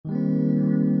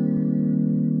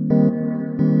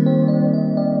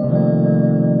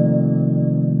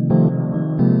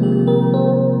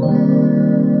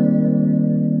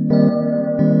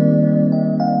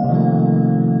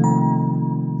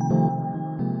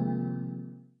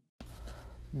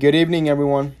Good evening,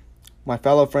 everyone, my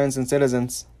fellow friends and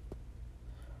citizens.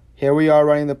 Here we are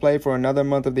running the play for another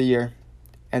month of the year,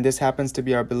 and this happens to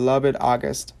be our beloved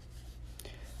August.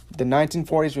 The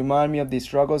 1940s remind me of the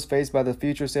struggles faced by the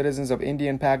future citizens of India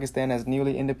and Pakistan as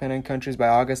newly independent countries by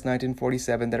August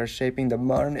 1947 that are shaping the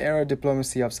modern era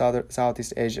diplomacy of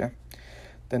Southeast Asia.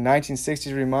 The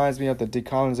 1960s reminds me of the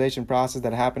decolonization process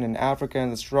that happened in Africa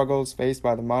and the struggles faced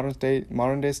by the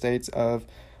modern-day states of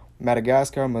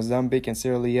Madagascar, Mozambique, and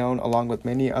Sierra Leone, along with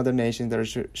many other nations that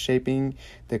are shaping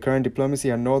the current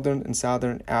diplomacy of Northern and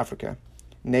Southern Africa.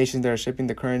 Nations that are shaping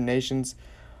the current nations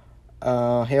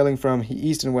hailing from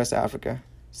East and West Africa.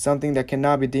 Something that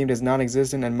cannot be deemed as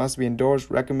non-existent and must be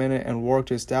endorsed, recommended, and worked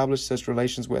to establish such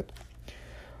relations with.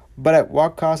 But at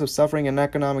what cost of suffering and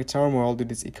economic turmoil do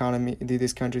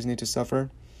these countries need to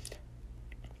suffer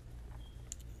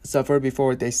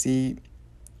before they see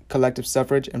collective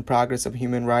suffrage and progress of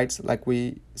human rights like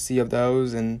we see of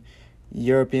those in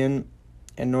European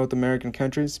and North American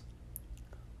countries?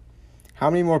 How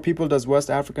many more people does West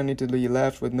Africa need to be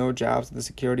left with no jobs and the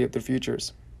security of their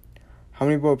futures? How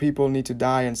many more people need to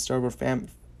die and starve of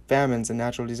famines and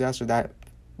natural disasters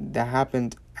that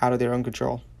happened out of their own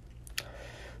control?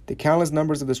 The countless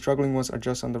numbers of the struggling ones are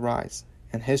just on the rise,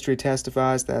 and history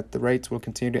testifies that the rates will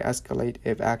continue to escalate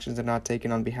if actions are not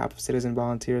taken on behalf of citizen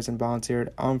volunteers and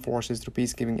volunteered armed forces through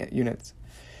peacekeeping units.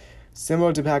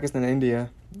 Similar to Pakistan and India,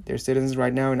 there are citizens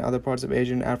right now in other parts of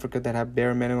Asia and Africa that have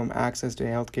bare minimum access to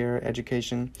healthcare,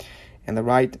 education, and the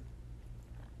right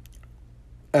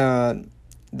the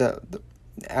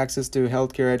access to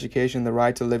healthcare, education, the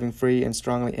right to living free and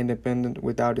strongly independent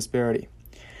without disparity,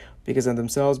 because of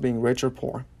themselves being rich or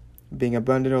poor, being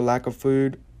abundant or lack of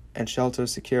food and shelter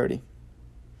security.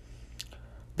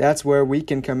 That's where we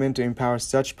can come in to empower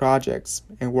such projects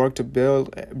and work to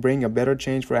bring a better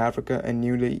change for Africa and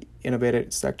newly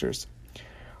innovative sectors.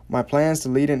 My plans to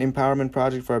lead an empowerment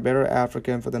project for a better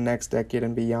Africa and for the next decade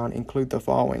and beyond include the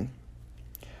following: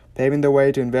 paving the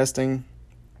way to investing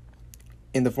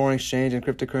in the foreign exchange and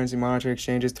cryptocurrency monetary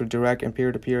exchanges through direct and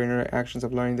peer-to-peer interactions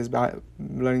of learning this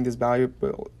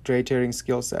valuable trade-trading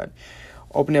skill set.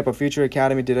 Opening up a future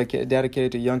academy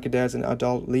dedicated to young cadets and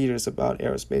adult leaders about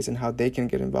aerospace and how they can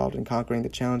get involved in conquering the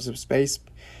challenges of space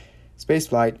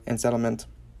flight, and settlement.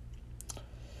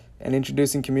 And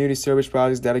introducing community service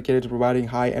projects dedicated to providing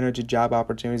high-energy job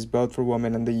opportunities both for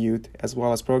women and the youth, as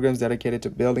well as programs dedicated to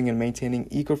building and maintaining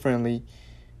eco-friendly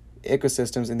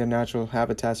ecosystems in their natural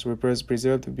habitats to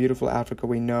preserve the beautiful Africa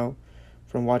we know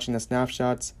from watching the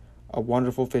snapshots of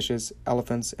wonderful fishes,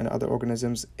 elephants, and other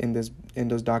organisms in those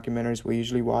documentaries we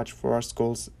usually watch for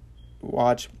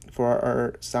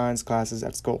our science classes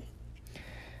at school.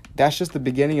 That's just the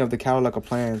beginning of the catalog of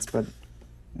plans, but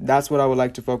that's what I would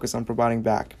like to focus on providing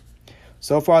back.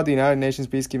 So far, the United Nations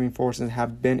peacekeeping forces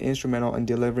have been instrumental in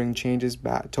delivering changes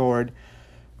back toward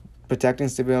protecting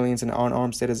civilians and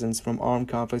unarmed citizens from armed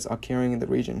conflicts occurring in the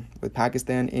region, with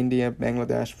Pakistan, India,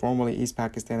 Bangladesh, formerly East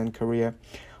Pakistan, and Korea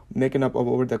making up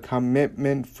over the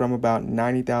commitment from about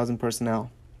 90,000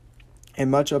 personnel. And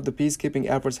much of the peacekeeping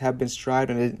efforts have been strived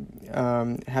and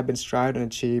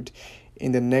achieved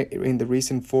in the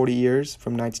recent 40 years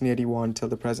from 1981 till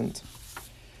the present.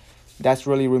 That's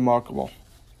really remarkable.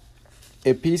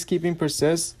 If peacekeeping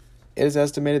persists, it is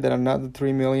estimated that another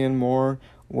 3 million more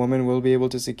women will be able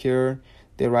to secure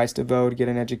their rights to vote, get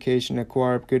an education,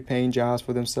 acquire good-paying jobs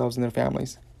for themselves and their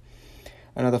families.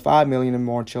 Another 5 million and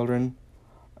more children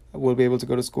will be able to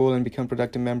go to school and become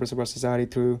productive members of our society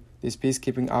through these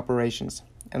peacekeeping operations.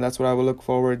 And that's what I will look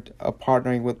forward to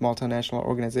partnering with multinational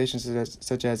organizations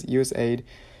such as USAID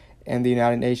and the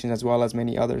United Nations, as well as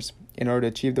many others, in order to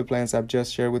achieve the plans I've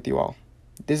just shared with you all.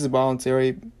 This is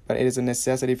voluntary, but it is a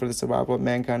necessity for the survival of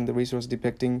mankind. The resource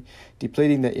depleting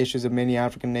the issues of many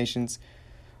African nations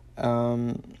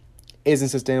isn't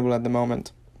sustainable at the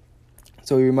moment.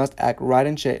 So we must act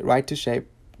right to shape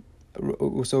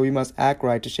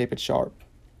it sharp.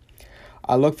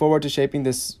 I look forward to sharing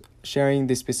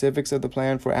the specifics of the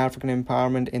plan for African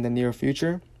empowerment in the near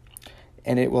future,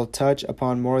 and it will touch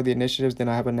upon more of the initiatives than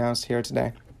I have announced here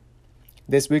today.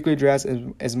 This weekly address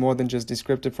is more than just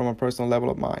descriptive from a personal level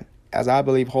of mine, as I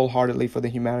believe wholeheartedly for the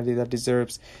humanity that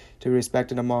deserves to be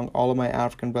respected among all of my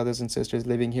African brothers and sisters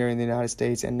living here in the United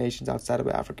States and nations outside of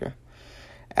Africa.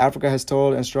 Africa has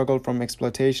toiled and struggled from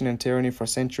exploitation and tyranny for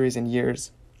centuries and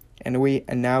years, and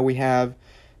now we have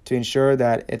to ensure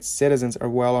that its citizens are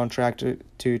well on track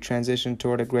to transition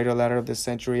toward a greater latter of this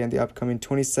century and the upcoming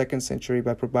 22nd century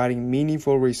by providing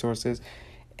meaningful resources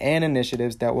and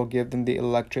initiatives that will give them the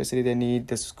electricity they need,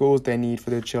 the schools they need for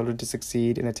their children to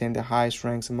succeed and attain the highest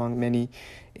ranks among many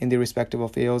in their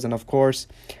respective fields, and of course,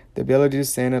 the ability to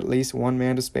send at least one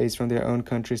man to space from their own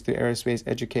countries through aerospace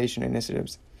education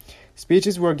initiatives.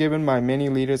 Speeches were given by many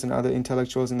leaders and other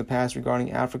intellectuals in the past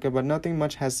regarding Africa, but nothing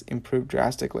much has improved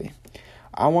drastically.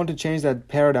 I want to change that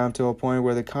paradigm to a point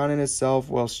where the continent itself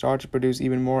will start to produce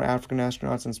even more African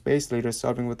astronauts and space leaders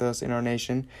serving with us in our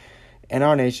nation,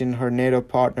 her NATO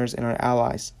partners, and our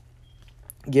allies.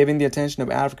 Giving the attention of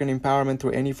African empowerment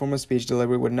through any form of speech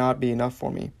delivery would not be enough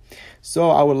for me. So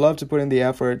I would love to put the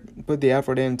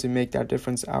effort in to make that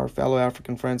difference. Our fellow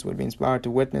African friends would be inspired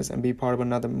to witness and be part of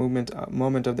another moment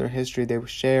of their history they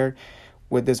share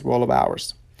with this world of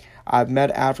ours. I've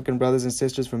met African brothers and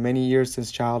sisters for many years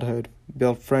since childhood,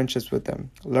 built friendships with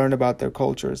them, learned about their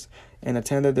cultures, and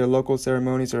attended their local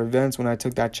ceremonies or events when I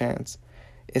took that chance.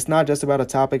 It's not just about a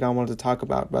topic I want to talk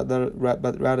about,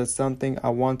 but rather something I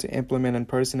want to implement in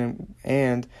person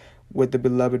and with the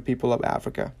beloved people of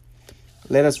Africa.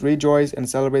 Let us rejoice and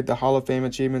celebrate the Hall of Fame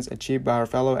achievements achieved by our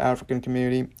fellow African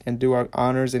community and do our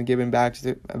honors and giving back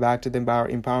to them by our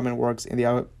empowerment works in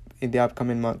the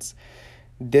upcoming months.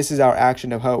 This is our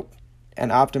action of hope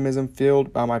and optimism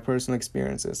fueled by my personal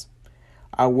experiences.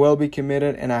 I will be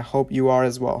committed, and I hope you are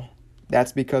as well.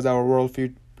 That's because our world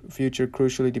future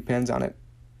crucially depends on it.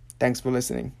 Thanks for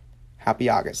listening. Happy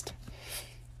August.